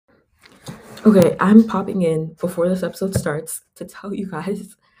Okay, I'm popping in before this episode starts to tell you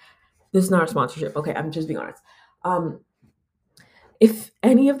guys this is not a sponsorship. Okay, I'm just being honest. Um, if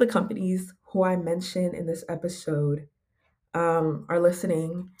any of the companies who I mention in this episode are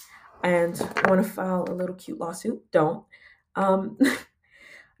listening and want to file a little cute lawsuit, don't. Um,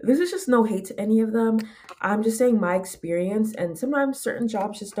 this is just no hate to any of them. I'm just saying my experience, and sometimes certain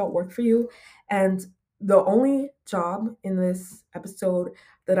jobs just don't work for you. And the only job in this episode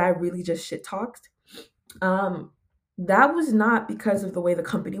that I really just shit talked um, that was not because of the way the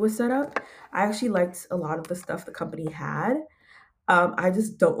company was set up. I actually liked a lot of the stuff the company had. I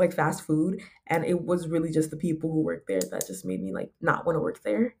just don't like fast food, and it was really just the people who work there that just made me like not want to work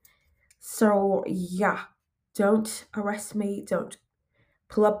there. So yeah, don't arrest me. Don't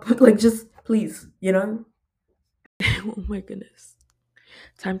pull up. Like just please, you know. Oh my goodness.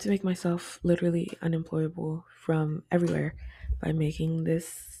 Time to make myself literally unemployable from everywhere by making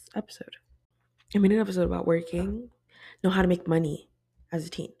this episode. I made an episode about working, know how to make money as a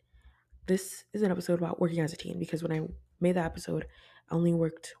teen. This is an episode about working as a teen because when I made that episode, I only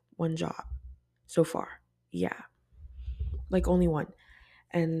worked one job so far. Yeah, like only one.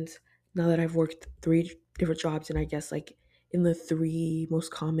 And now that I've worked three different jobs, and I guess like in the three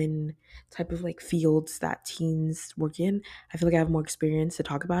most common type of like fields that teens work in, I feel like I have more experience to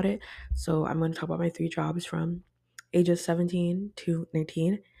talk about it. So I'm going to talk about my three jobs from ages 17 to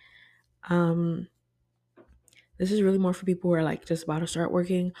 19. Um, This is really more for people who are like just about to start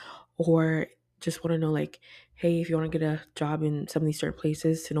working or just want to know like, hey, if you want to get a job in some of these certain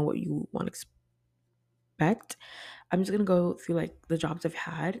places to know what you want to expect. I'm just gonna go through like the jobs I've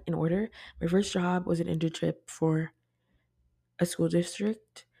had in order. My first job was an internship for a school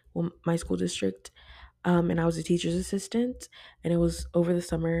district, well, my school district, and I was a teacher's assistant, and it was over the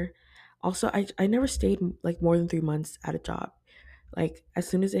summer. Also, I never stayed like more than 3 months at a job. Like as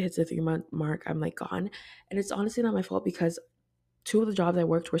soon as it hits the 3 month mark, I'm like gone, and it's honestly not my fault because two of the jobs I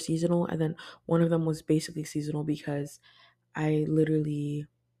worked were seasonal, and then one of them was basically seasonal because I literally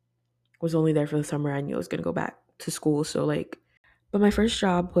was only there for the summer. I knew I was gonna go back to school, so like. But my first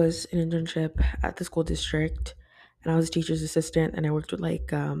job was an internship at the school district, and I was a teacher's assistant, and I worked with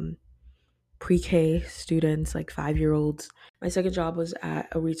like pre-K students, like 5 year olds. My second job was at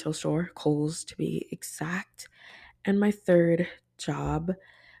a retail store, Kohl's to be exact, and job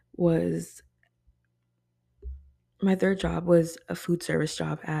was my third job was a food service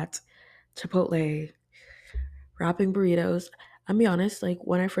job at Chipotle wrapping burritos. I'll be honest, like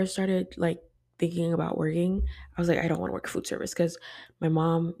when I first started like thinking about working, I was like, I don't want to work food service because my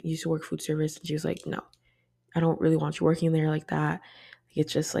mom used to work food service and she was like, no, I don't really want you working there like that.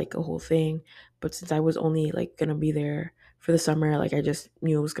 It's just like a whole thing. But since I was only like gonna be there for the summer, like I just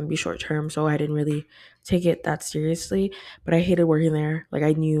knew it was gonna be short term, so I didn't really take it that seriously. But I hated working there. Like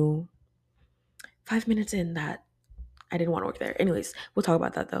I knew 5 minutes in that I didn't want to work there. Anyways, we'll talk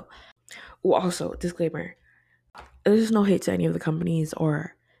about that though. Oh, also, disclaimer, there's no hate to any of the companies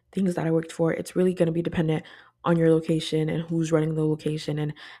or things that I worked for. It's really going to be dependent on your location and who's running the location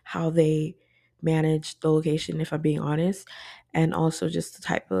and how they manage the location, if I'm being honest, and also just the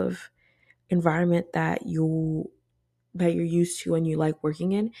type of environment that you're used to and you like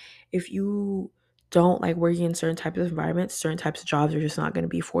working in. If you don't like working in certain types of environments, certain types of jobs are just not going to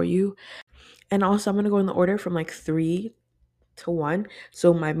be for you. And also, I'm going to go in the order from like three to one.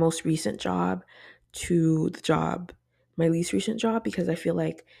 So my most recent job to the job, my least recent job, because I feel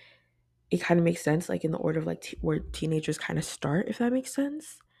like it kind of makes sense, like in the order of like where teenagers kind of start, if that makes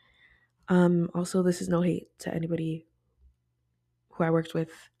sense. Also, this is no hate to anybody who I worked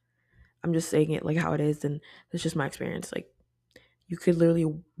with. I'm just saying it like how it is, and it's just my experience. Like you could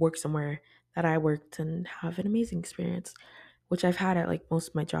literally work somewhere that I worked and have an amazing experience, which I've had at like most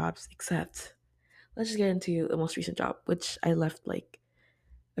of my jobs, except let's just get into the most recent job, which I left like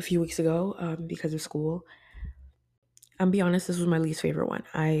a few weeks ago because of school. I'm be honest, this was my least favorite one.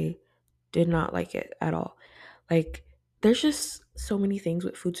 I did not like it at all. Like, there's just so many things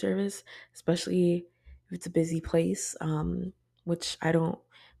with food service, especially if it's a busy place, which I don't.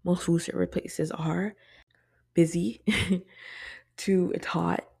 Most food service places are busy. Two, it's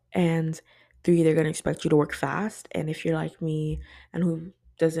hot, and three, they're gonna expect you to work fast. And if you're like me and who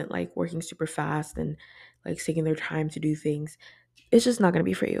doesn't like working super fast and like taking their time to do things, it's just not gonna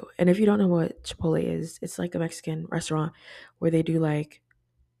be for you. And if you don't know what Chipotle is, it's like a Mexican restaurant where they do like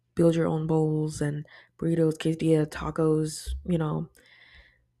build your own bowls and burritos, quesadilla, tacos,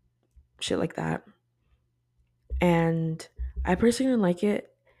 shit like that. And I personally didn't like it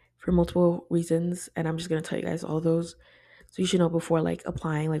for multiple reasons, and I'm just gonna tell you guys all those. So you should know before like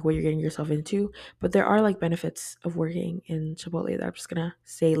applying like what you're getting yourself into. But there are like benefits of working in Chipotle that I'm just gonna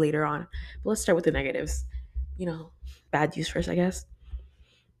say later on. But let's start with the negatives. You know, bad news first, I guess.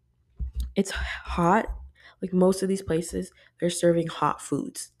 It's hot. Like most of these places, they're serving hot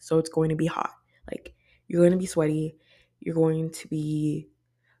foods. So it's going to be hot. Like you're going to be sweaty. You're going to be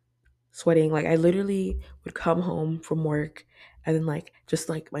sweating. Like I literally would come home from work and then like just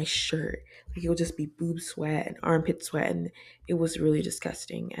like my shirt, like it would just be boob sweat and armpit sweat, and it was really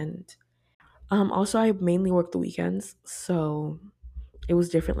disgusting. And also I mainly work the weekends, so it was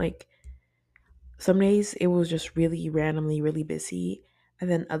different. Like some days it was just really randomly really busy, and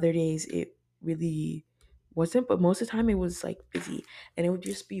then other days it really wasn't, but most of the time it was like busy, and it would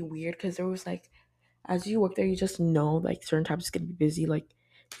just be weird because there was like, as you work there you just know like certain times it's gonna be busy, like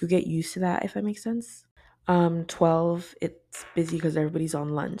you get used to that, if that makes sense. 12 it's busy because everybody's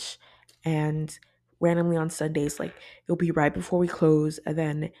on lunch, and randomly on Sundays like it'll be right before we close, and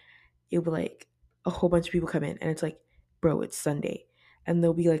then it'll be like a whole bunch of people come in, and it's like, bro, it's Sunday, and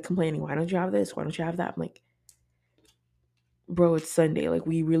they'll be like complaining, why don't you have this, why don't you have that? I'm like, bro, it's Sunday, like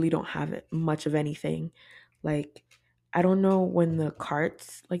we really don't have it much of anything. Like I don't know when the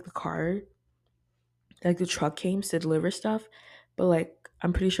carts, like the car, like the truck came to deliver stuff, but like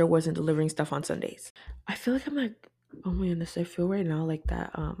I'm pretty sure it wasn't delivering stuff on Sundays. I feel like I'm like, oh my goodness, I feel right now like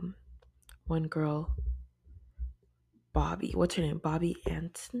that one girl, Bobby, what's her name, Bobby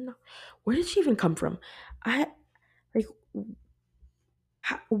Anton, where did she even come from? I like,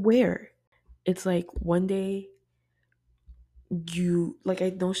 where? It's like one day you like, I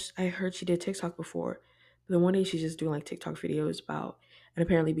know I heard she did TikTok before, but then one day she's just doing like TikTok videos about, and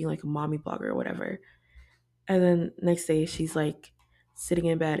apparently being like a mommy blogger or whatever, and then next day she's like sitting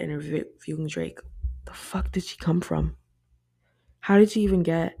in bed interviewing Drake. The fuck did she come from? How did she even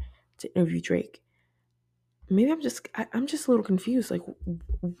get to interview Drake? Maybe I'm just a little confused. Like,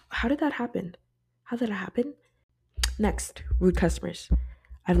 how did that happen? How did that happen? Next, rude customers.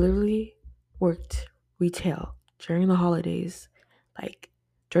 I literally worked retail during the holidays, like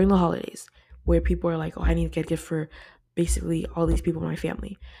during the holidays, where people are like, "Oh, I need to get a gift for basically all these people in my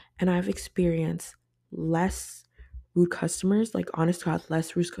family," and I've experienced less rude customers, like honest to God,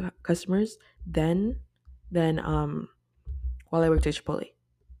 less rude customers than while I worked at Chipotle.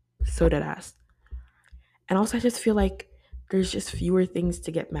 So dead ass. And also, I just feel like there's just fewer things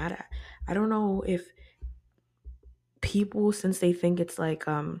to get mad at. I don't know if people, since they think it's like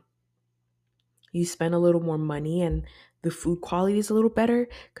you spend a little more money and the food quality is a little better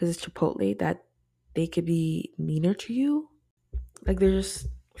because it's Chipotle, that they could be meaner to you. Like there's just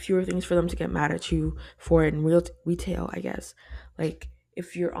fewer things for them to get mad at you for in real retail, I guess. Like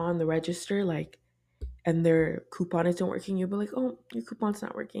if you're on the register, like, and their coupon isn't working, you'll be like, oh, your coupon's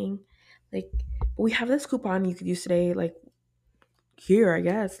not working. Like, but we have this coupon you could use today. Like here, I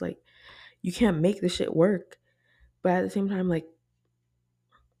guess. Like you can't make this shit work. But at the same time, like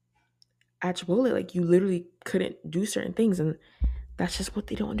at Chipotle, like you literally couldn't do certain things, and that's just what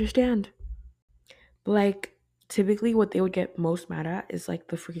they don't understand. But like typically what they would get most mad at is like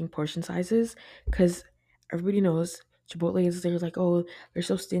the freaking portion sizes, because everybody knows Chipotle is, they're like, oh, they're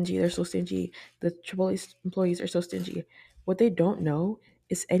so stingy, they're so stingy. The Chipotle employees are so stingy. What they don't know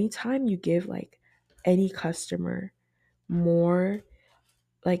is anytime you give like any customer more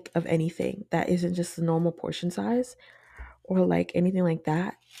like of anything that isn't just the normal portion size or like anything like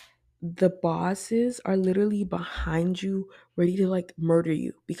that, the bosses are literally behind you ready to like murder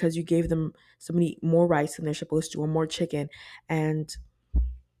you because you gave them so many more rice than they're supposed to, or more chicken. And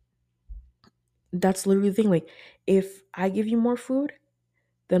that's literally the thing. Like if I give you more food,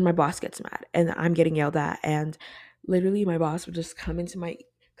 then my boss gets mad and I'm getting yelled at, and literally my boss would just come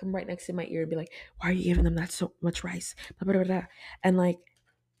right next to my ear and be like, why are you giving them that so much rice, blah, blah, blah, blah. And like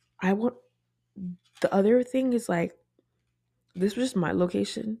I want, the other thing is like, this was just my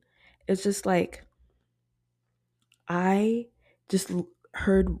location. It's just like I just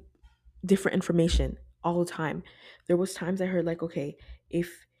heard different information all the time. There was times I heard like, okay,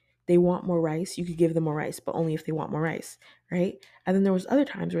 if they want more rice, you could give them more rice, but only if they want more rice, right? And then there was other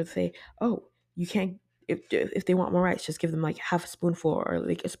times where they say, oh, you can't, if they want more rice, just give them like half a spoonful or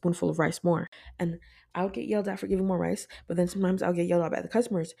like a spoonful of rice more. And I would get yelled at for giving more rice, but then sometimes I'll get yelled at by the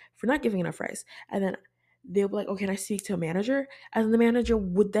customers for not giving enough rice. And then they'll be like, oh, can I speak to a manager? And then the manager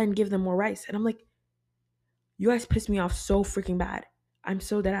would then give them more rice. And I'm like, you guys piss me off so freaking bad. I'm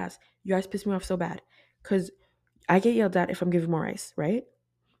so dead ass. You guys piss me off so bad. Because I get yelled at if I'm giving more rice, right?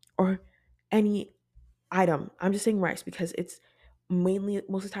 Or any item. I'm just saying rice because it's mainly,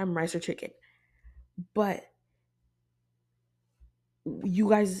 most of the time, rice or chicken. But you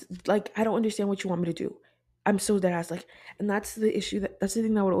guys, like, I don't understand what you want me to do. I'm so dead ass like, and that's the issue, that's the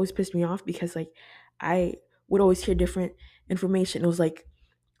thing that would always piss me off, because like I would always hear different information. It was like,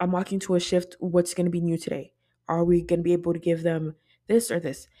 I'm walking to a shift, what's going to be new today? Are we going to be able to give them this or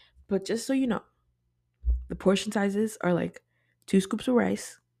this? But just so you know, the portion sizes are like 2 scoops of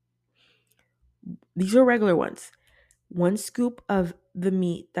rice. These are regular ones. 1 scoop of the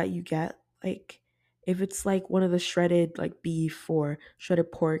meat that you get, like if it's like one of the shredded like beef or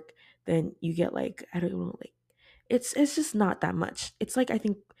shredded pork, then you get like, I don't know, like it's just not that much. It's like, I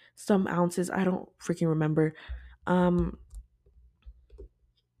think some ounces, I don't freaking remember. Um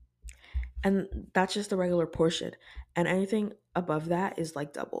and that's just the regular portion. And anything above that is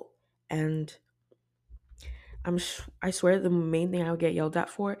like double. And I swear the main thing I would get yelled at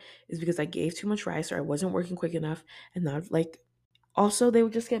for is because I gave too much rice or I wasn't working quick enough. And that like, also they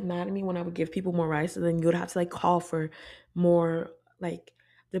would just get mad at me when I would give people more rice, and then you would have to like call for more, like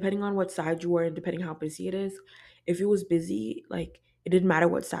depending on what side you were and depending how busy it is. If it was busy, like it didn't matter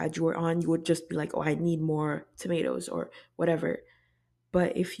what side you were on, you would just be like, oh, I need more tomatoes or whatever.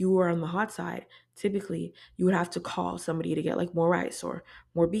 But if you were on the hot side, typically you would have to call somebody to get like more rice or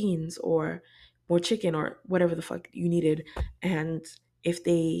more beans or more chicken or whatever the fuck you needed. And if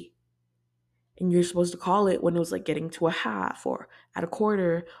they, and you're supposed to call it when it was like getting to a half or at a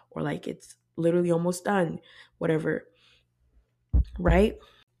quarter, or like it's literally almost done, whatever, right?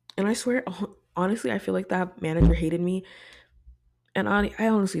 And I swear, honestly, I feel like that manager hated me. And I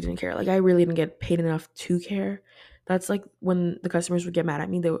honestly didn't care. Like, I really didn't get paid enough to care. That's like when the customers would get mad at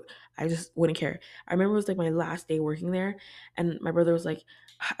me, I just wouldn't care. I remember it was like my last day working there, and my brother was like,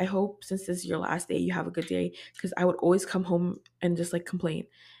 I hope since this is your last day, you have a good day. Because I would always come home and just like complain.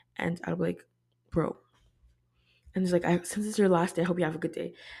 And I'd be like, bro. And he's like, since it's your last day, I hope you have a good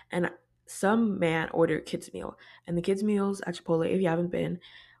day. And some man ordered kids' meal. And the kids' meals at Chipotle, if you haven't been,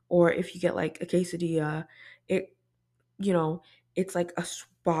 or if you get like a quesadilla, it, you know, it's like a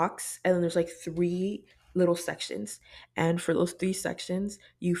box, and then there's like 3 little sections. And for those 3 sections,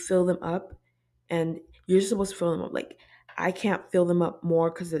 you fill them up, and you're just supposed to fill them up. Like, I can't fill them up more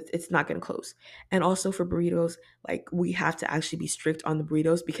because it's not going to close. And also for burritos, like we have to actually be strict on the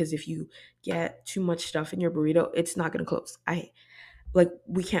burritos, because if you get too much stuff in your burrito, it's not going to close.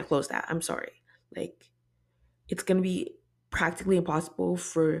 We can't close that. I'm sorry. Like, it's going to be practically impossible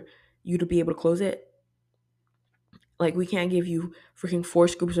for you to be able to close it. Like, we can't give you freaking 4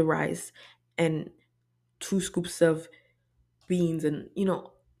 scoops of rice and 2 scoops of beans and,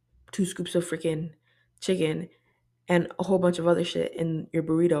 2 scoops of freaking chicken and a whole bunch of other shit in your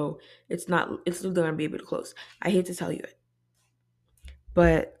burrito. It's still gonna be able to close. I hate to tell you it,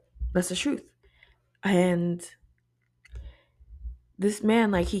 but that's the truth. And this man,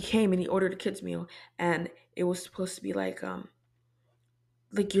 like, he came and he ordered a kid's meal, and it was supposed to be like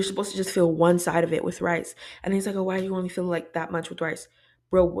you're supposed to just fill one side of it with rice. And he's like, oh, why do you only fill like that much with rice?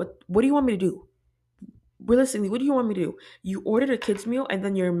 Bro, what do you want me to do? Realistically, what do you want me to do? You ordered a kid's meal and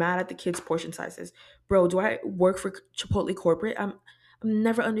then you're mad at the kids' portion sizes. Bro, do I work for Chipotle corporate? I'm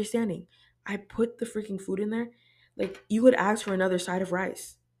never understanding. I put the freaking food in there. Like, you would ask for another side of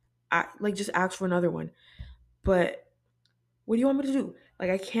rice. Like, just ask for another one. But what do you want me to do? Like,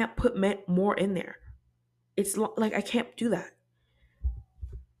 I can't put more in there. Like, I can't do that.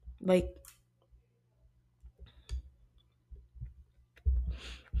 Like,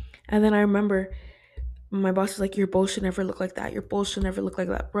 and then I remember my boss was like, your bowl should never look like that. Your bowl should never look like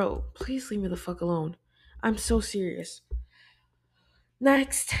that. Bro, please leave me the fuck alone. I'm so serious.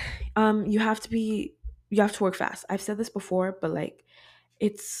 Next, you have to work fast. I've said this before, but like,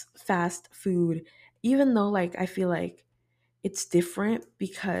 it's fast food. Even though like I feel like it's different,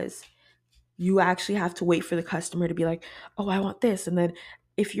 because you actually have to wait for the customer to be like, "Oh, I want this." And then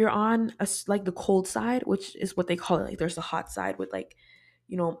if you're on like the cold side, which is what they call it, like there's a hot side with like,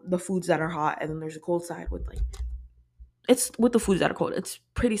 the foods that are hot, and then there's a cold side with like, it's with the foods that are cold. It's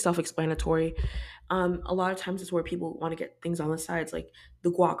pretty self-explanatory. A lot of times it's where people want to get things on the sides, like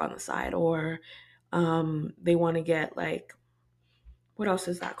the guac on the side, or they want to get like, what else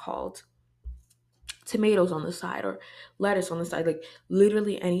is that called? Tomatoes on the side or lettuce on the side, like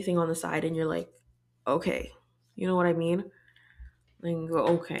literally anything on the side, and you're like, okay, you know what I mean? And go,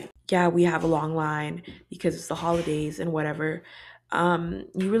 okay, yeah, we have a long line because it's the holidays and whatever. You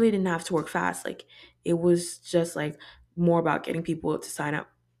really didn't have to work fast. Like, it was just like more about getting people to sign up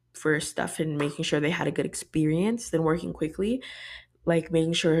for stuff and making sure they had a good experience than working quickly. Like,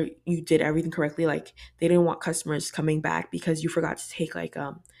 making sure you did everything correctly. Like, they didn't want customers coming back because you forgot to take like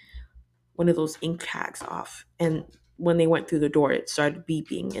one of those ink tags off, and when they went through the door it started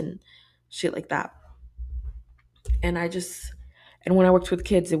beeping and shit like that. And when I worked with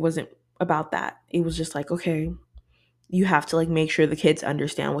kids, it wasn't about that. It was just like, okay, you have to like make sure the kids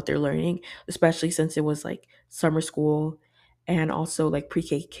understand what they're learning, especially since it was like summer school and also like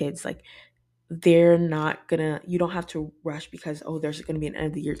pre-K kids. Like they're not gonna, you don't have to rush because oh there's gonna be an end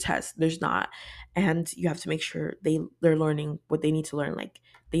of the year test. There's not. And you have to make sure they're learning what they need to learn. Like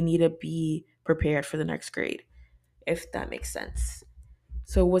they need to be prepared for the next grade, if that makes sense.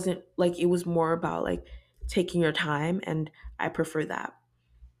 So it wasn't like, it was more about like taking your time, and I prefer that.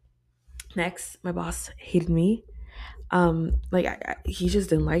 Next, my boss hated me. Like he just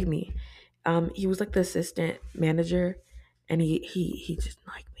didn't like me. He was like the assistant manager, and he just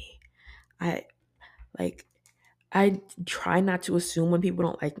didn't like me. I like I try not to assume when people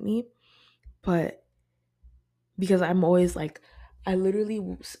don't like me, but because I'm always like, I literally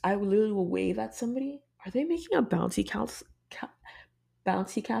will wave at somebody. Are they making a bouncy castle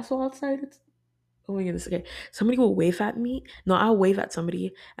outside? Oh my goodness. Okay. Somebody will wave at me. No, I'll wave at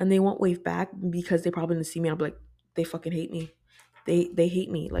somebody and they won't wave back because they probably didn't see me. I'll be like, they fucking hate me. They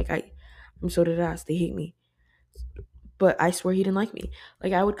hate me. Like I'm so dead ass. They hate me. But I swear he didn't like me.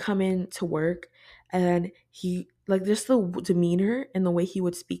 Like I would come in to work and he like just the demeanor and the way he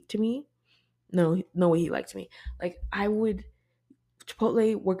would speak to me. No way he liked me. Like I would,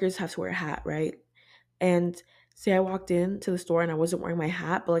 Chipotle workers have to wear a hat, right? And say I walked into the store and I wasn't wearing my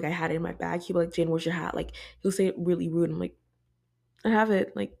hat, but like I had it in my bag, he'd be like, Jane, where's your hat? Like he'll say it really rude. I'm like, I have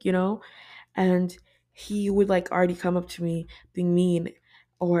it, like, And he would like already come up to me being mean,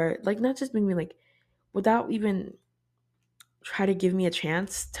 or like not just being mean, like without even try to give me a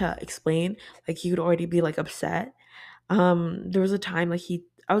chance to explain, like he would already be like upset. There was a time like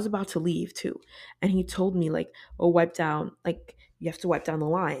I was about to leave too, and he told me like, oh, wipe down, like you have to wipe down the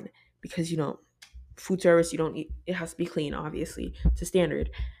line because food service, you don't eat, it has to be clean, obviously, to standard.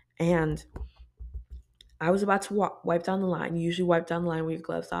 And I was about to wipe down the line. You usually wipe down the line with your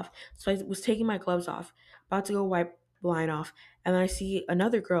gloves off. So I was taking my gloves off, about to go wipe the line off, and then I see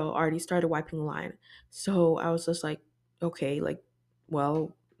another girl already started wiping the line. So I was just like, okay, like,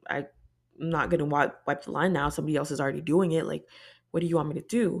 well, I'm not gonna wipe the line now. Somebody else is already doing it. Like, what do you want me to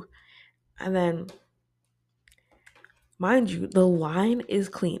do? And then, mind you, the line is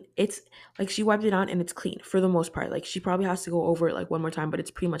clean. It's like she wiped it on and it's clean for the most part. Like she probably has to go over it like one more time, but it's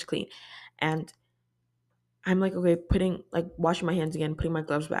pretty much clean. And I'm like, okay, putting like washing my hands again, putting my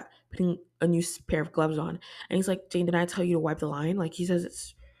gloves back, putting a new pair of gloves on. And he's like, Jane, did I tell you to wipe the line? Like he says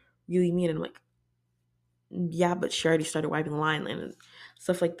it's really mean. And I'm like, yeah, but she already started wiping the line and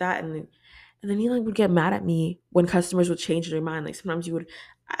stuff like that. And then he like would get mad at me when customers would change their mind. Like sometimes you would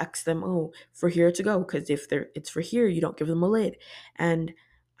ask them, oh, for here to go, because if it's for here, you don't give them a lid. And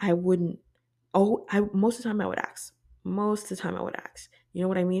I wouldn't. Oh, I most of the time I would ask. Most of the time I would ask. You know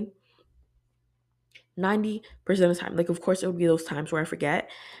what I mean? 90% of the time. Like of course it would be those times where I forget,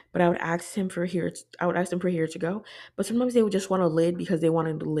 but I would ask them for here to go. But sometimes they would just want a lid because they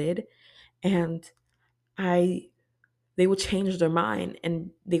wanted a lid, and I they would change their mind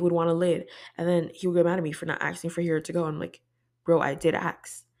and they would want a lid. And then he would get mad at me for not asking for here to go. I'm like, bro, I did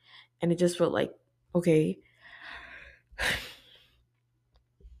ask. And it just felt like, okay.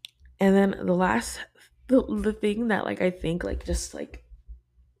 And then the thing that like I think like just like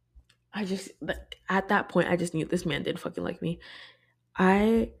I just like, at that point I just knew this man didn't fucking like me.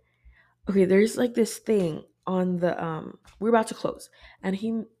 I Okay, there's like this thing on the we're about to close and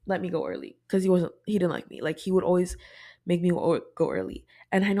he let me go early because he didn't like me. Like he would always make me go early.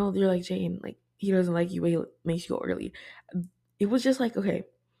 And I know they're like, Jane, like he doesn't like you, but he makes you go early. It was just like, okay,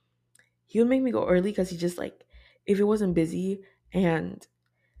 he would make me go early because he just like, if it wasn't busy, and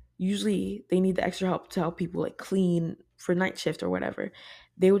usually they need the extra help to help people like clean for night shift or whatever,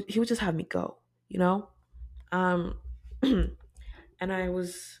 he would just have me go, you know? Um and I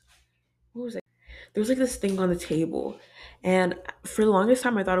was what was there was like this thing on the table, and for the longest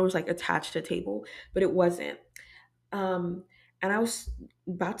time I thought it was like attached to a table, but it wasn't. um and I was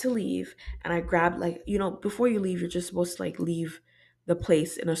about to leave, and I grabbed, like, before you leave you're just supposed to like leave the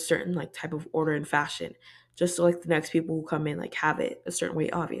place in a certain like type of order and fashion, just so like the next people who come in like have it a certain way,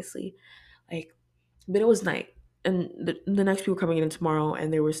 obviously. Like, but it was night, and the next people coming in tomorrow,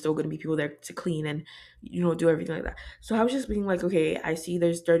 and there were still going to be people there to clean and do everything like that. So I was just being like, okay, I see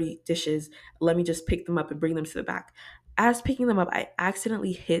there's dirty dishes, let me just pick them up and bring them to the back. As picking them up, I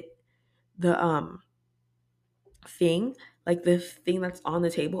accidentally hit the thing, like the thing that's on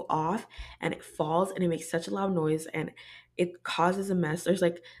the table, off, and it falls and it makes such a loud noise and it causes a mess. There's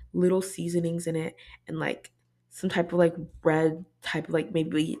like little seasonings in it, and like some type of like bread type of like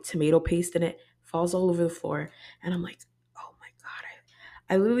maybe tomato paste in it, falls all over the floor. And I'm like, oh my god,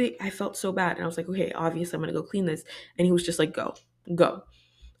 I literally, I felt so bad, and I was like, okay, obviously I'm gonna go clean this. And he was just like, go. I'm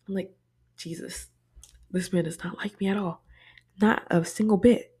like, Jesus, this man does not like me at all. Not a single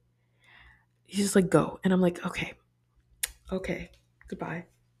bit. He's just like, go. And I'm like, okay, goodbye.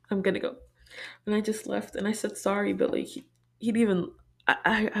 I'm gonna go. And I just left and I said sorry, but like he didn't even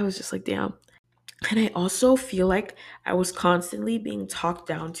I was just like, damn. And I also feel like I was constantly being talked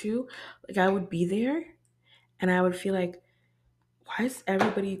down to. Like I would be there and I would feel like, why is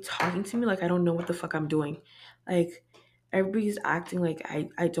everybody talking to me like I don't know what the fuck I'm doing? Like everybody's acting like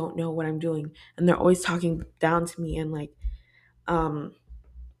I don't know what I'm doing. And they're always talking down to me and like um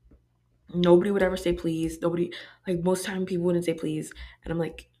nobody would ever say please. Nobody, like most time people wouldn't say please. And I'm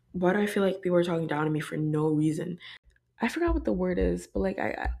like, why do I feel like people are talking down to me for no reason? I forgot what the word is, but like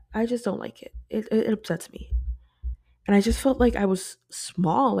I just don't like it. It upsets me. And I just felt like I was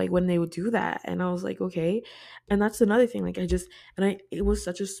small, like when they would do that. And I was like, okay. And that's another thing. Like I just and I it was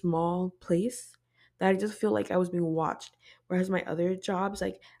such a small place that I just feel like I was being watched. Whereas my other jobs,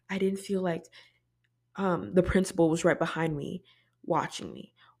 like I didn't feel like the principal was right behind me watching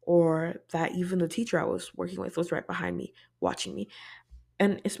me. Or that even the teacher I was working with was right behind me watching me.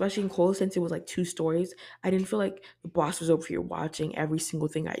 And especially in Cole, since it was like two stories, I didn't feel like the boss was over here watching every single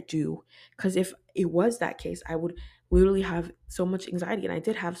thing I do. Because if it was that case, I would literally have so much anxiety. And I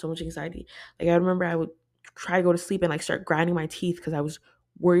did have so much anxiety. Like, I remember I would try to go to sleep and like start grinding my teeth because I was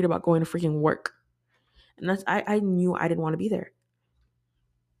worried about going to freaking work. And I knew I didn't want to be there.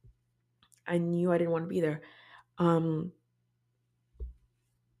 I knew I didn't want to be there. Um,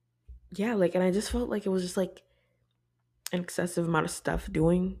 yeah, like, and I just felt like it was just like an excessive amount of stuff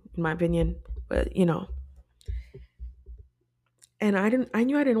doing, in my opinion. But, and I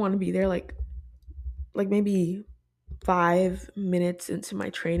knew I didn't want to be there like maybe 5 minutes into my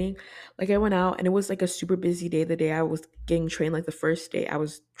training. Like I went out and it was like a super busy day, the day I was getting trained, like the first day I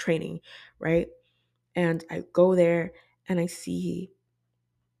was training, right? And and I see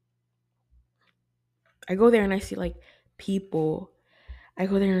I go there and I see like people. I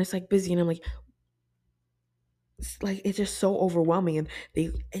go there and it's like busy and I'm like it's just so overwhelming and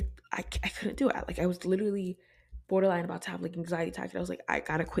I couldn't do it. Like I was literally borderline about to have like anxiety attack and I was like, I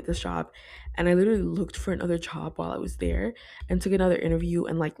gotta quit this job. And I literally looked for another job while I was there and took another interview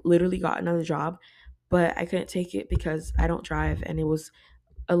and like literally got another job, but I couldn't take it because I don't drive and it was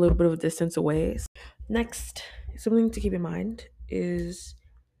a little bit of a distance away. Next, something to keep in mind is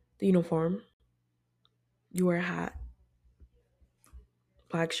the uniform. You wear a hat,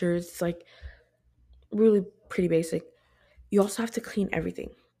 black shirts, it's like really pretty basic. You also have to clean everything.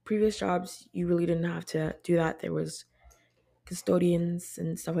 Previous jobs, you really didn't have to do that. There was custodians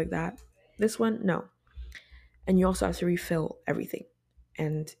and stuff like that. This one, no. And you also have to refill everything.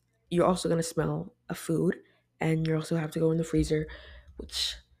 And you're also going to smell a food. And you also have to go in the freezer,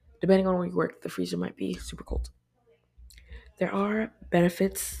 which, depending on where you work, the freezer might be super cold. There are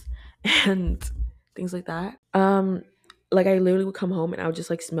benefits and things like that. Like I literally would come home and I would just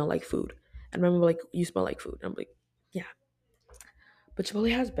like smell like food. And remember, like, you smell like food. And I'm like, yeah. But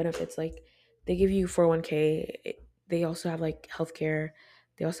Chipotle has benefits. Like they give you 401k. They also have like healthcare.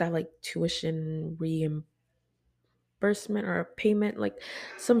 They also have like tuition reimbursement or a payment, like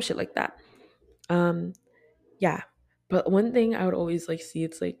some shit like that. Um, yeah. But one thing I would always like see,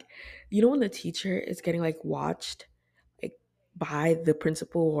 it's like, when the teacher is getting like watched, like by the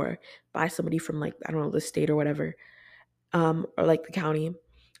principal or by somebody from like, I don't know, the state or whatever, or like the county,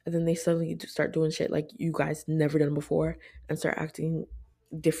 and then they suddenly start doing shit like you guys never done before and start acting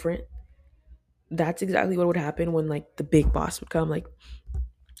different. That's exactly what would happen when like the big boss would come, like,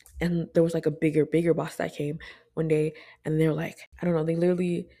 and there was like a bigger boss that came one day, and they're like, I don't know, they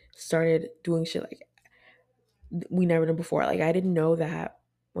literally started doing shit like we never done before. Like I didn't know that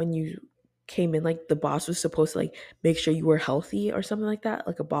when you came in, like the boss was supposed to like make sure you were healthy or something like that,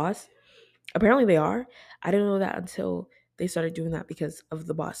 like a boss. Apparently they are. I didn't know that until they started doing that because of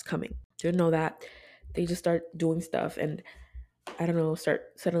the boss coming. Didn't know that. They just start doing stuff and I don't know, start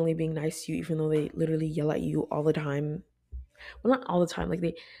suddenly being nice to you even though they literally yell at you all the time. Well, not all the time. Like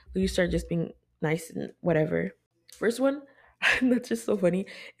they literally start just being nice and whatever. First one, that's just so funny.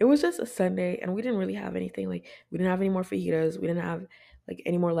 It was just a Sunday and we didn't really have anything. Like we didn't have any more fajitas. We didn't have like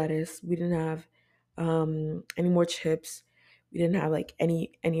any more lettuce. We didn't have any more chips. We didn't have like any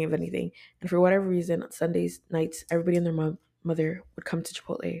of anything. And for whatever reason, on Sundays nights, everybody and their mother would come to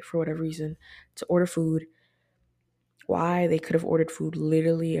Chipotle for whatever reason to order food. Why? They could have ordered food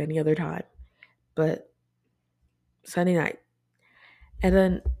literally any other time, but Sunday night. And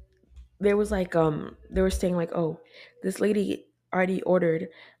then there was like they were saying like, oh, this lady already ordered,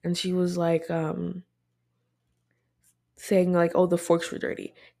 and she was like saying like, oh, the forks were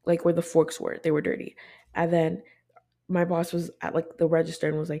dirty, like where the forks were, they were dirty. And then my boss was at like the register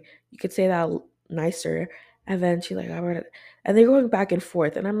and was like, you could say that nicer. And then she like, I read it. And they're going back and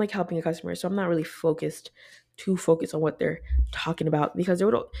forth. And I'm like helping a customer. So I'm not really too focused on what they're talking about because they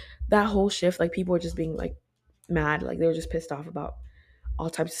would, that whole shift, like people were just being like mad. Like they were just pissed off about all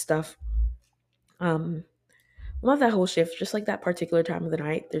types of stuff. Um, not that whole shift, just like that particular time of the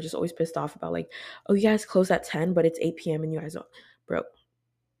night. They're just always pissed off about like, oh, you guys close at 10, but it's 8 p.m. and you guys don't. Bro,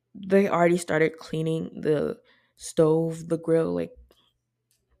 they already started cleaning the stove, the grill, like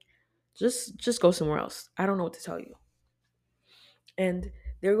just go somewhere else. I don't know what to tell you. And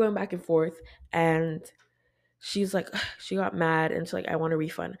they were going back and forth, and she's like, she got mad, and she's like, I want a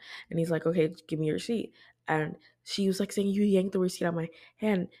refund. And he's like, okay, give me your receipt. And she was like saying, you yanked the receipt out of my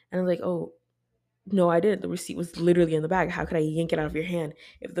hand. And I was like, oh, no, I didn't. The receipt was literally in the bag. How could I yank it out of your hand?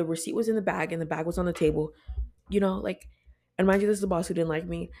 If the receipt was in the bag and the bag was on the table, like, and mind you, this is the boss who didn't like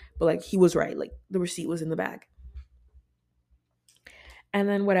me, but like, he was right. Like, the receipt was in the bag. And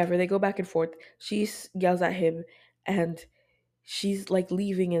then whatever, they go back and forth. She yells at him, and she's like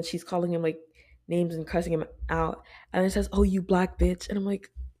leaving, and she's calling him like names and cussing him out. And it says, "Oh, you black bitch!" And I'm like,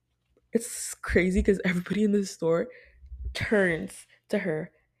 it's crazy because everybody in the store turns to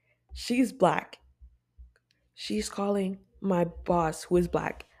her. She's black. She's calling my boss, who is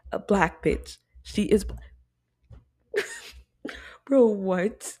black, a black bitch. She is, bro.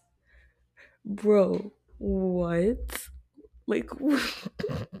 What, bro? What? Like,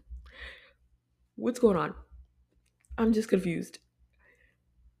 what's going on? I'm just confused.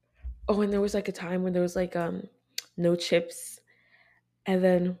 Oh, and there was like a time when there was like no chips, and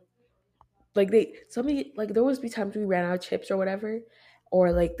then like somebody like there was be times we ran out of chips or whatever,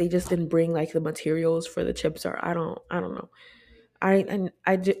 or like they just didn't bring like the materials for the chips, or I don't know.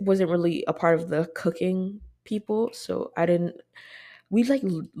 Wasn't really a part of the cooking people, so I didn't. We like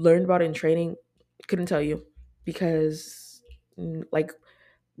learned about it in training. Couldn't tell you because like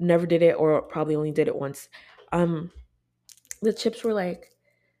never did it, or probably only did it once. Um, the chips were like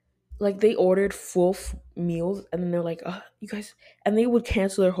they ordered full meals, and then they're like, you guys, and they would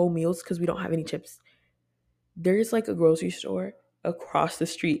cancel their whole meals because we don't have any chips. There's like a grocery store across the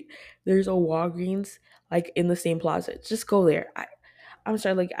street. There's a Walgreens like in the same plaza. Just go there. I'm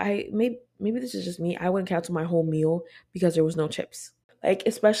sorry, like maybe this is just me. I wouldn't cancel my whole meal because there was no chips. Like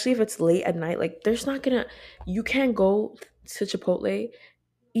especially if it's late at night, like there's not gonna you can't go to Chipotle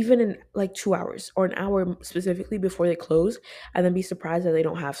even in like 2 hours or an hour specifically before they close and then be surprised that they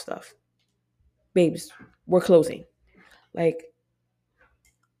don't have stuff. Babes, we're closing. Like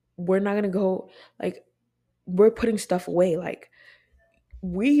we're not gonna go like we're putting stuff away. Like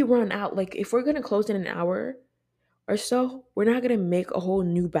we run out. Like if we're gonna close in an hour or so, we're not gonna make a whole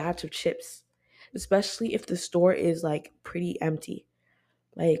new batch of chips. Especially if the store is like pretty empty.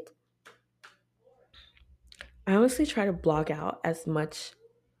 Like I honestly try to block out as much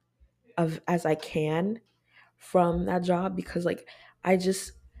of as I can from that job because like I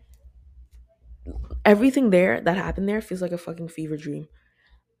just everything there that happened there feels like a fucking fever dream.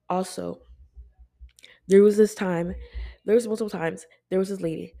 Also, there was this time, there was multiple times, there was this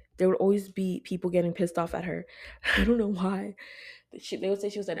lady. There would always be people getting pissed off at her. I don't know why. They would say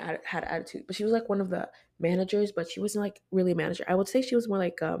she was had attitude, but she was like one of the managers, but she wasn't like really a manager. I would say she was more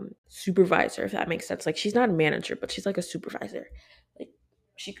like supervisor, if that makes sense. Like she's not a manager, but she's like a supervisor. Like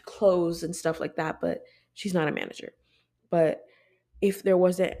she could close and stuff like that, but she's not a manager. But if there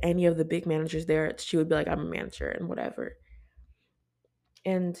wasn't any of the big managers there, she would be like, I'm a manager and whatever.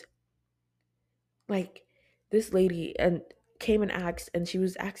 And like this lady and came and asked, and she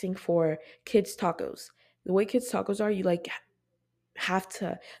was asking for kids tacos. The way kids tacos are, you like have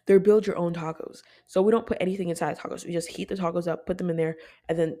to they're build your own tacos. So we don't put anything inside tacos. We just heat the tacos up, put them in there,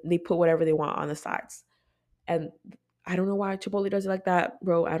 and then they put whatever they want on the sides. And I don't know why Chipotle does it like that,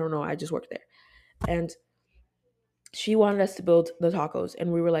 bro. I don't know. I just work there. And she wanted us to build the tacos,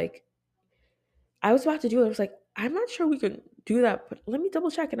 and we were like, I was about to do it. I was like, I'm not sure we can do that, but let me double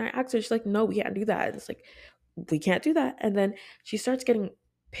check. And I asked her, she's like, no, we can't do that. And it's like, we can't do that. And then she starts getting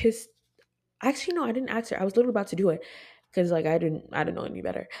pissed. Actually, no, I didn't ask her. I was literally about to do it because like I didn't know any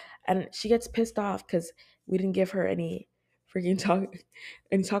better. And she gets pissed off because we didn't give her any freaking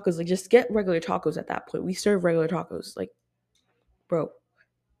any tacos. Like just get regular tacos at that point. We serve regular tacos. Like, bro,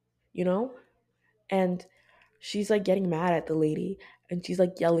 you know? And she's like getting mad at the lady, and she's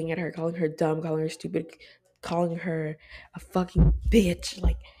like yelling at her, calling her dumb, calling her stupid, calling her a fucking bitch,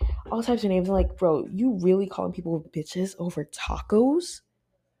 like all types of names. I'm like, bro, you really calling people bitches over tacos?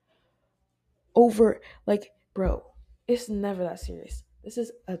 Over like, bro, it's never that serious. This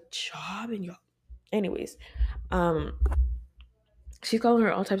is a job, and y'all. Anyways, um, she's calling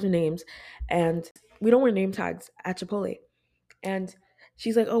her all types of names, and we don't wear name tags at Chipotle. And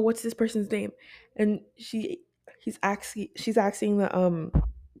she's like, "Oh, what's this person's name?" And she's asking the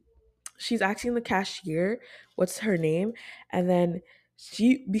cashier what's her name, and then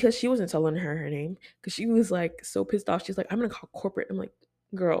because she wasn't telling her name because she was like so pissed off. She's like, "I'm gonna call corporate." I'm like,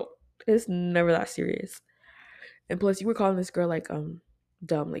 "Girl, it's never that serious." And plus, you were calling this girl like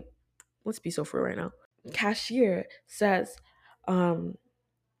dumb. Like, let's be so for real right now. Cashier says um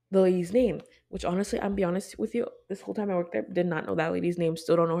the lady's name, which honestly, I'm be honest with you, this whole time I worked there, did not know that lady's name.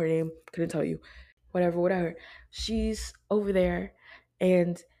 Still don't know her name. Couldn't tell you. Whatever. She's over there,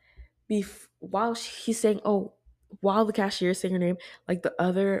 and he's saying, "Oh," while the cashier is saying her name, like the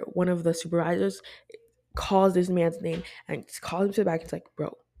other one of the supervisors calls this man's name and calls him to the back. It's like,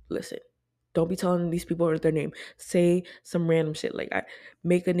 "Bro, listen, don't be telling these people their name. Say some random shit. Like, I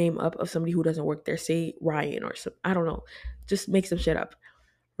make a name up of somebody who doesn't work there. Say Ryan or some, I don't know. Just make some shit up,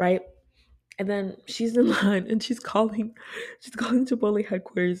 right?" And then she's in line and she's calling Chipotle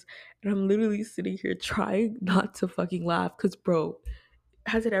headquarters, and I'm literally sitting here trying not to fucking laugh, cause bro,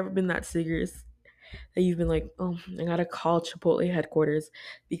 has it ever been that serious that you've been like, "Oh, I gotta call Chipotle headquarters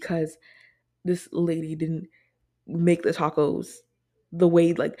because this lady didn't make the tacos the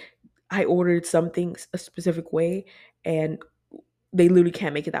way, like, I ordered something a specific way, and they literally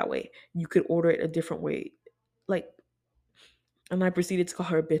can't make it that way. You could order it a different way." Like, and I proceeded to call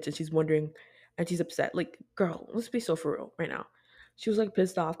her a bitch, and she's wondering, and she's upset. Like, girl, let's be so for real right now. She was like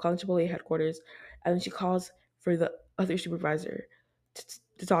pissed off, calling Chipotle headquarters, and then she calls for the other supervisor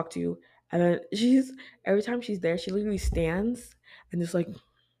to talk to. And then every time she's there, she literally stands and just like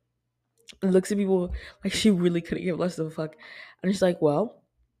looks at people like she really couldn't give less of a fuck. And she's like, "Well,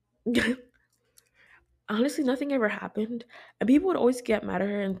 honestly, nothing ever happened." And people would always get mad at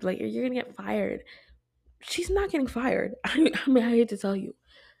her and be like, "You're gonna get fired." She's not getting fired. I mean, I hate to tell you.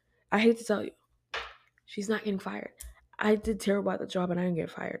 She's not getting fired. I did terrible at the job and I didn't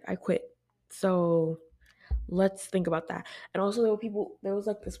get fired. I quit. So let's think about that. And also there was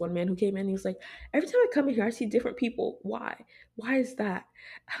like this one man who came in, he was like, "Every time I come in here, I see different people. Why? Why is that?"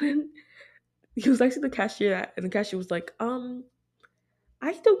 And then he was actually the cashier, and the cashier was like,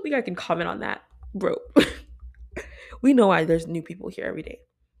 "I don't think I can comment on that, bro." We know why there's new people here every day.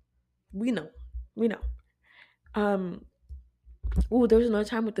 We know. We know. Um, oh, there was another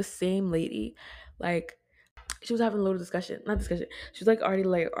time with the same lady. Like, she was having a little discussion, not discussion. She was like already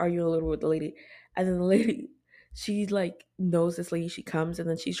like arguing a little with the lady, and then the lady, she like knows this lady. She comes and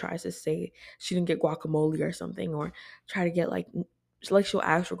then she tries to say she didn't get guacamole or something, or try to get like she'll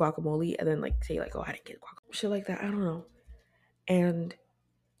ask for guacamole and then like say like, "Oh, I didn't get guacamole," shit like that. I don't know. And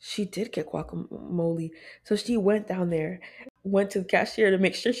she did get guacamole, so she went down there, went to the cashier to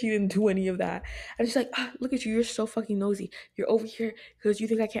make sure she didn't do any of that. And she's like, "Look at you, you're so fucking nosy. You're over here because you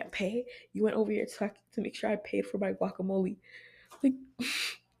think I can't pay. You went over here to make sure I paid for my guacamole." Like,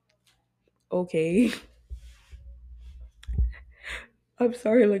 okay. I'm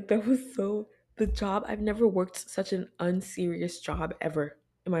sorry, like that was so the job. I've never worked such an unserious job ever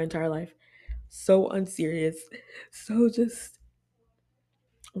in my entire life. So unserious. So just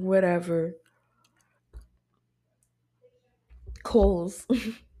whatever. Coles,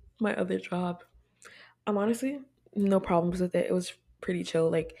 my other job. I'm honestly no problems with it. It was pretty chill.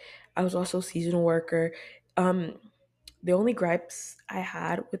 Like, I was also a seasonal worker. Um, the only gripes I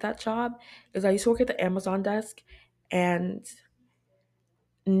had with that job is I used to work at the Amazon desk, and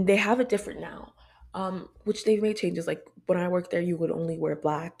they have it different now, which they've made changes. Like, when I worked there, you would only wear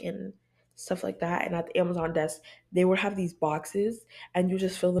black and stuff like that. And at the Amazon desk, they would have these boxes, and you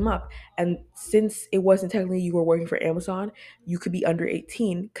just fill them up. And since it wasn't technically you were working for Amazon, you could be under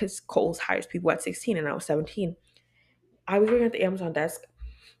 18 because Kohl's hires people at 16, and I was 17. I was working at the Amazon desk,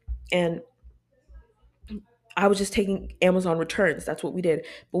 and I was just taking Amazon returns. That's what we did.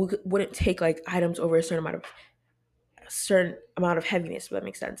 But wouldn't take like items over a certain amount of heaviness, if that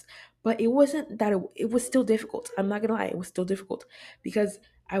makes sense. But it wasn't that it was still difficult. I'm not gonna lie, it was still difficult because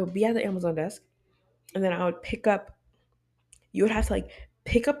I would be at the Amazon desk, and then I would you would have to like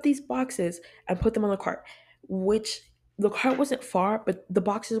pick up these boxes and put them on the cart, which the cart wasn't far, but the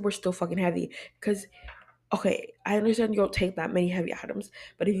boxes were still fucking heavy. Because, okay, I understand you don't take that many heavy items,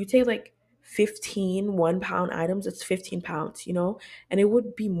 but if you take like 15 1 pound items, it's 15 pounds, and it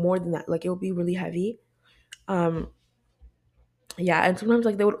would be more than that. Like, it would be really heavy. Um, Yeah, and sometimes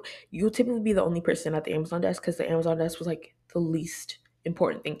like you would typically be the only person at the Amazon desk because the Amazon desk was like the least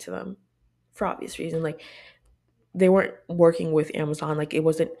important thing to them for obvious reason. Like, they weren't working with Amazon. Like, it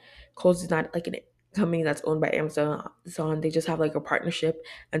wasn't Kohl's is not like a company that's owned by Amazon. They just have like a partnership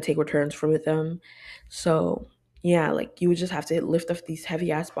and take returns from them. So Yeah, like you would just have to lift up these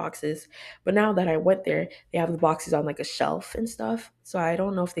heavy ass boxes. But now that I went there, they have the boxes on like a shelf and stuff. So I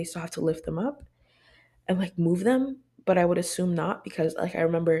don't know if they still have to lift them up and like move them, but I would assume not because like I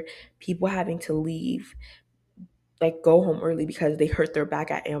remember people having to leave, like go home early because they hurt their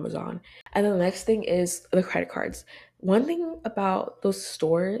back at Amazon. And then the next thing is the credit cards. One thing about those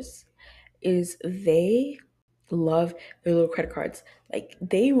stores is they love their little credit cards. Like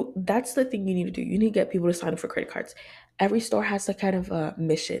that's the thing you need to do. You need to get people to sign up for credit cards. Every store has a kind of a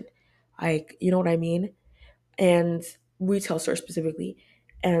mission. Like, you know what I mean? And retail stores specifically.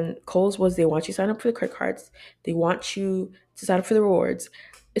 And Kohl's was they want you to sign up for the credit cards. They want you to sign up for the rewards.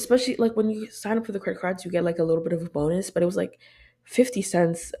 Especially like when you sign up for the credit cards, you get like a little bit of a bonus, but it was like 50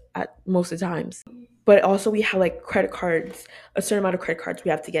 cents at most of the times. But also we have like credit cards, a certain amount of credit cards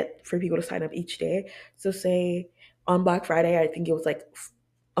we have to get for people to sign up each day. So say on Black Friday, I think it was like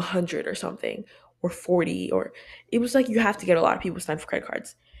 100 or something, or 40, or it was like you have to get a lot of people to sign up for credit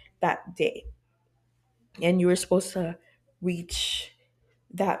cards that day. And you were supposed to reach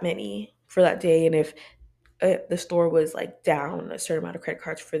that many for that day. And if the store was like down a certain amount of credit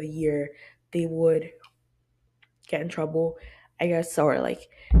cards for the year, they would get in trouble, I guess. Or like,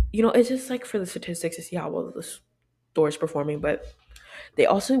 it's just like for the statistics to see how well the store is performing. But they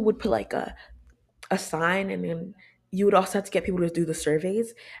also would put like a sign, and then you would also have to get people to do the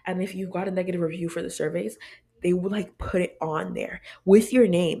surveys. And if you got a negative review for the surveys, they would like put it on there with your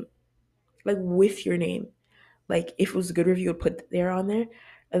name, like with your name. Like if it was a good review, it would put there on there,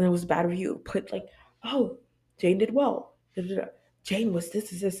 and then it was a bad review, it would put like, oh, Jane did well. Da, da, da. Jane was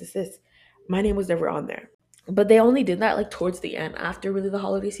this. My name was never on there. But they only did that like towards the end after really the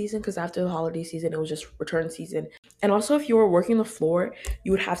holiday season, because after the holiday season, it was just return season. And also, if you were working the floor,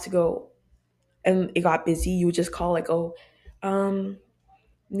 you would have to go, and it got busy. You would just call like, oh, um,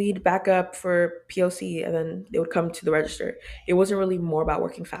 need backup for POC, and then they would come to the register. It wasn't really more about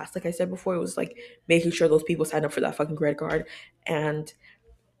working fast. Like I said before, it was like making sure those people signed up for that fucking credit card and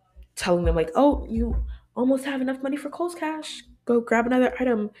telling them like, oh, you almost have enough money for Kohl's Cash. Go grab another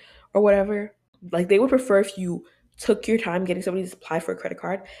item or whatever. Like they would prefer if you took your time getting somebody to apply for a credit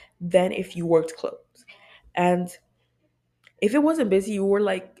card than if you worked close. And if it wasn't busy, you were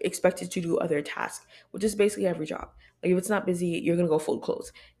like expected to do other tasks, which is basically every job. Like if it's not busy, you're gonna go fold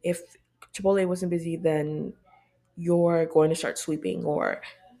clothes. If Chipotle wasn't busy, then you're going to start sweeping or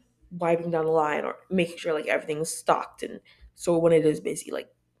wiping down the line or making sure like everything's stocked. And so when it is busy, like,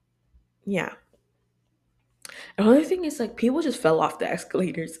 yeah. Another thing is like people just fell off the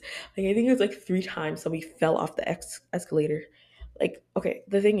escalators. Like I think it was like 3 times somebody fell off the escalator. Like, okay,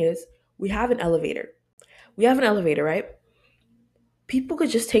 the thing is, we have an elevator. We have an elevator, right? People could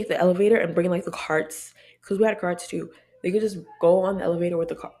just take the elevator and bring like the carts, because we had carts too. They could just go on the elevator with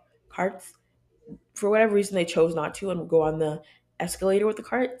the carts. For whatever reason, they chose not to and go on the escalator with the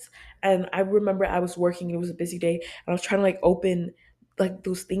carts. And I remember I was working, it was a busy day, and I was trying to like open like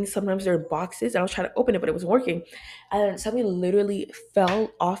those things. Sometimes they're in boxes, and I was trying to open it, but it wasn't working. And then somebody literally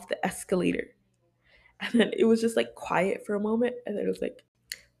fell off the escalator. And then it was just like quiet for a moment, and then it was like,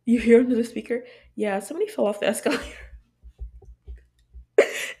 you hear under the speaker, yeah, somebody fell off the escalator.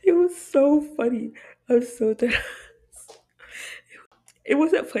 It was so funny. I was so dead. It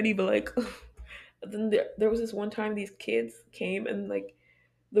wasn't funny, but like, then there was this one time these kids came, and like,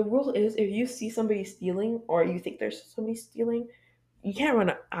 the rule is if you see somebody stealing or you think there's somebody stealing, you can't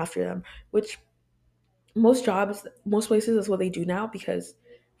run after them. Which most jobs, most places, that's what they do now, because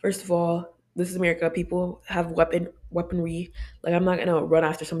first of all, this is America. People have weaponry. Like I'm not gonna run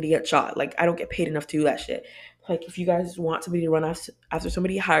after somebody get shot. Like I don't get paid enough to do that shit. Like if you guys want somebody to run after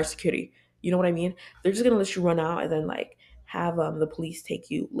somebody, hire security. You know what I mean? They're just gonna let you run out and then like have the police take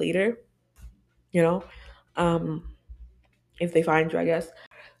you later. You know, um, if they find you, I guess.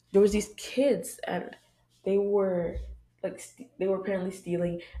 There was these kids, and they were like they were apparently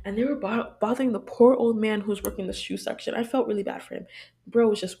stealing, and they were bothering the poor old man who was working the shoe section. I felt really bad for him. Bro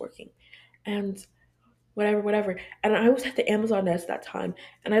was just working, and whatever. And I was at the Amazon desk that time,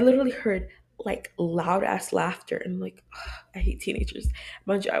 and I literally heard like loud ass laughter, and I'm like, ugh, I hate teenagers.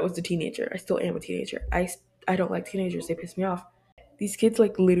 Mind you, I was a teenager. I still am a teenager. I don't like teenagers. They piss me off. These kids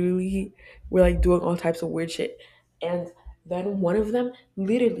like literally were like doing all types of weird shit. And then one of them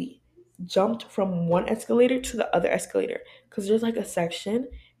literally jumped from one escalator to the other escalator, because there's like a section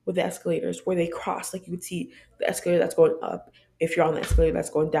with the escalators where they cross. Like you would see the escalator that's going up if you're on the escalator that's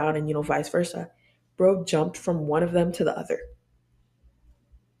going down, and vice versa. Bro jumped from one of them to the other.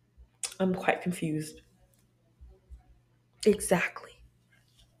 I'm quite confused. Exactly.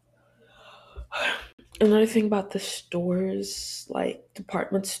 Another thing about the stores, like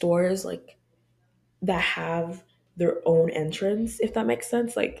department stores, like that have their own entrance, if that makes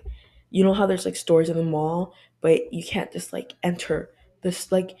sense. Like, you know how there's like stores in the mall, but you can't just like enter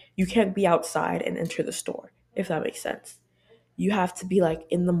this, like, you can't be outside and enter the store, if that makes sense. You have to be like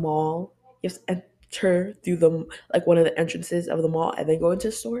in the mall. You have to enter through the like one of the entrances of the mall and then go into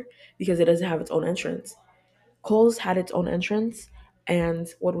the store because it doesn't have its own entrance. Kohl's had its own entrance, and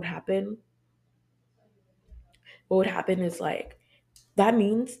what would happen is like that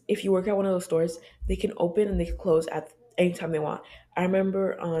means if you work at one of those stores, they can open and they can close at any time they want. I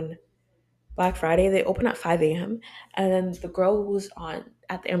remember on Black Friday they opened at 5 a.m. and then the girl who was on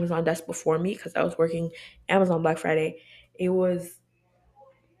at the Amazon desk before me, because I was working Amazon Black Friday, it was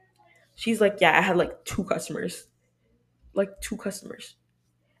she's like, yeah, I had like two customers,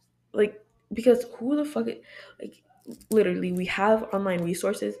 like, because who the fuck like, literally we have online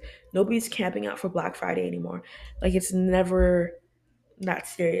resources. Nobody's camping out for Black Friday anymore. Like, it's never that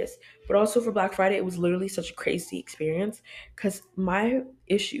serious. But also for Black Friday, it was literally such a crazy experience because my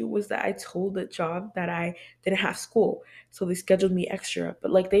issue was that I told the job that I didn't have school, so they scheduled me extra.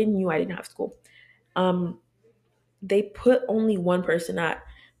 But like they knew I didn't have school. Um, they put only one person at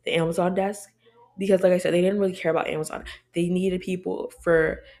the Amazon desk because, like I said, they didn't really care about Amazon. They needed people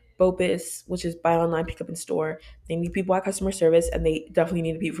for BOPIS, which is buy online, pick up in store. They need people at customer service, and they definitely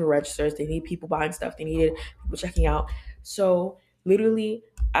needed people for registers. They need people buying stuff. They needed people checking out. So literally,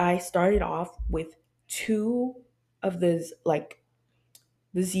 I started off with two of those, like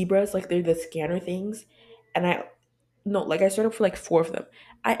the zebras, like they're the scanner things, and I no, like I started for like four of them.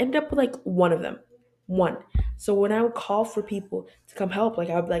 I ended up with like one of them. One. So when I would call for people to come help, like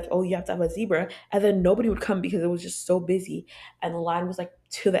I would be like, oh, you have to have a zebra. And then nobody would come because it was just so busy. And the line was like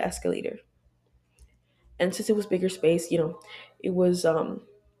to the escalator. And since it was bigger space, it was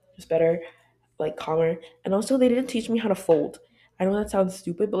just better, like calmer. And also they didn't teach me how to fold. I know that sounds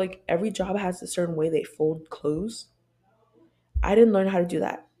stupid, but like every job has a certain way they fold clothes. I didn't learn how to do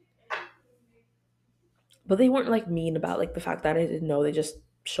that. But they weren't like mean about like the fact that I didn't know. They just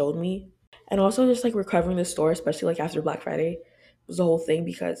showed me. And also just like recovering the store, especially like after Black Friday, was the whole thing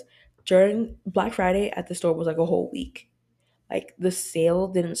because during Black Friday at the store was like a whole week. Like the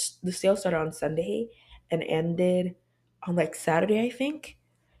sale started on Sunday and ended on like Saturday, I think.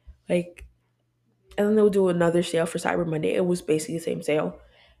 Like, and then they'll do another sale for Cyber Monday. It was basically the same sale,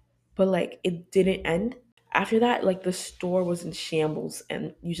 but like it didn't end. After that, like the store was in shambles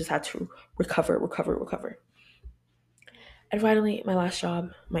and you just had to recover, recover, recover. And finally, my last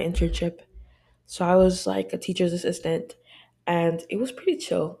job, my internship. So I was like a teacher's assistant and it was pretty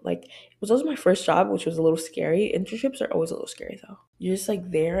chill. Like, it was also my first job, which was a little scary. Internships are always a little scary though. You're just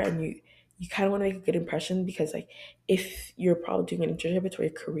like there and you kind of want to make a good impression because like if you're probably doing an internship, it's for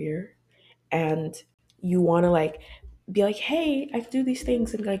your career and you want to like be like, hey, I can do these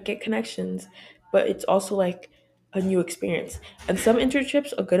things and like get connections, but it's also like a new experience. And some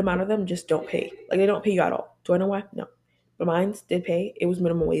internships, a good amount of them just don't pay. Like they don't pay you at all. Do I know why? No. But mine did pay. It was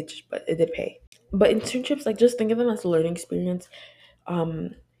minimum wage, but it did pay. But internships, like just think of them as a learning experience.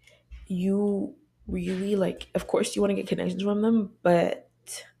 Um, you really like, of course, you want to get connections from them, but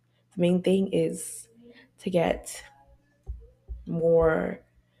the main thing is to get more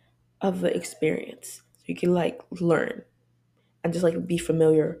of the experience so you can like learn and just like be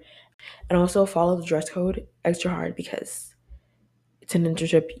familiar and also follow the dress code extra hard because it's an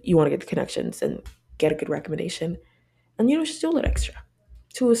internship. You want to get the connections and get a good recommendation, and just do it extra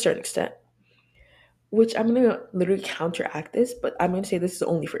to a certain extent. Which I'm gonna literally counteract this, but I'm gonna say this is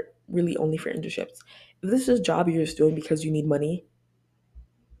only for really only for internships. If this is a job you're just doing because you need money,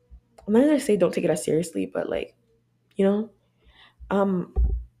 I'm not gonna say don't take it as seriously, but like, you know, um,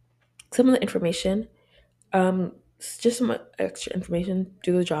 some of the information, just some extra information,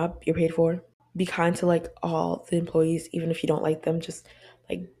 do the job you're paid for. Be kind to like all the employees, even if you don't like them. Just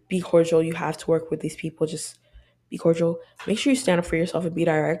like be cordial. You have to work with these people. Just be cordial. Make sure you stand up for yourself and be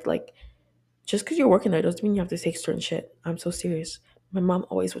direct. Like, just because you're working there doesn't mean you have to take certain shit. I'm so serious. My mom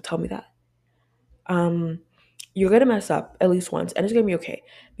always would tell me that. Um, you're gonna mess up at least once, and it's gonna be okay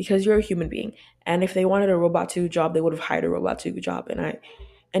because you're a human being. And if they wanted a robot to job, they would have hired a robot to job.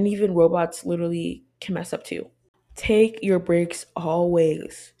 And even robots literally can mess up too. Take your breaks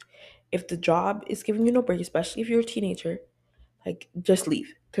always. If the job is giving you no break, especially if you're a teenager, like just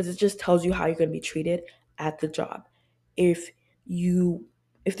leave because it just tells you how you're gonna be treated at the job. If you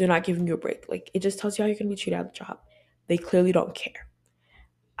if they're not giving you a break, like it just tells you how you're gonna be treated at the job. They clearly don't care.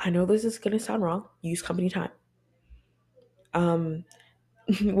 I know this is gonna sound wrong. Use company time. Um,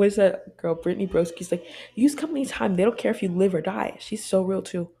 what is that girl, Brittany Broski's like, use company time. They don't care if you live or die. She's so real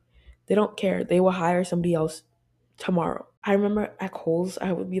too. They don't care. They will hire somebody else tomorrow. I remember at Kohl's,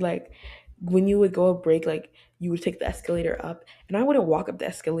 I would be like, when you would go a break, like you would take the escalator up, and I wouldn't walk up the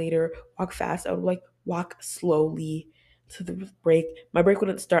escalator, walk fast. I would like walk slowly to the break. My break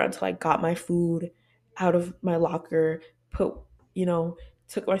wouldn't start until I got my food out of my locker, put, you know,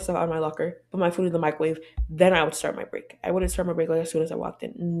 took my stuff out of my locker, put my food in the microwave. Then I would start my break. I wouldn't start my break like as soon as I walked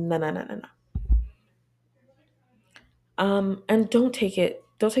in. No, no, no, no, no. And don't take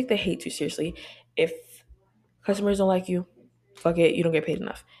the hate too seriously. If customers don't like you, fuck it, you don't get paid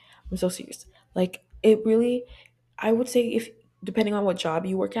enough. I'm so serious. Like it really, I would say if depending on what job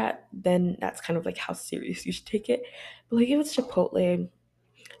you work at, then that's kind of like how serious you should take it. But like if it's Chipotle,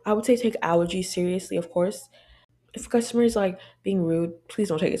 I would say take allergies seriously, of course. If a customer is like being rude, please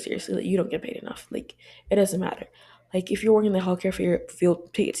don't take it seriously. Like, you don't get paid enough. Like it doesn't matter. Like if you're working in the healthcare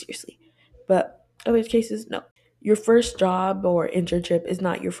field, take it seriously. But other cases, no. Your first job or internship is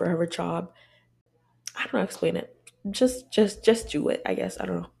not your forever job. I don't know how to explain it. Just do it, I guess. I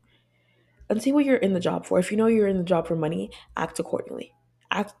don't know. And see what you're in the job for. If you know you're in the job for money, act accordingly.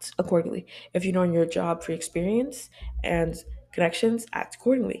 Act accordingly. If you know in your job for experience and connections, act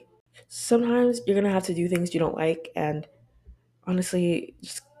accordingly. Sometimes you're gonna have to do things you don't like, and honestly,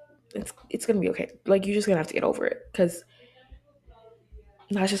 just it's gonna be okay. Like you're just gonna have to get over it because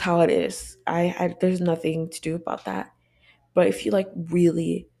that's just how it is. I there's nothing to do about that. But if you like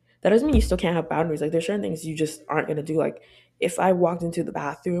really, that doesn't mean you still can't have boundaries. Like there's certain things you just aren't gonna do. Like if I walked into the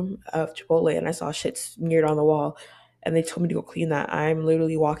bathroom of Chipotle and I saw shit smeared on the wall, and they told me to go clean that, I'm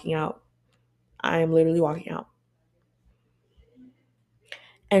literally walking out. I'm literally walking out.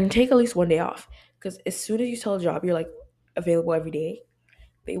 And take at least one day off, because as soon as you tell a job you're like available every day,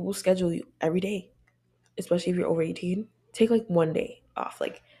 they will schedule you every day. Especially if you're over 18. Take like one day off,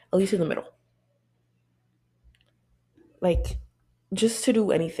 like at least in the middle, like just to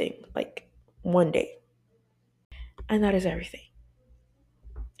do anything, like one day, and that is everything.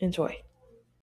 Enjoy.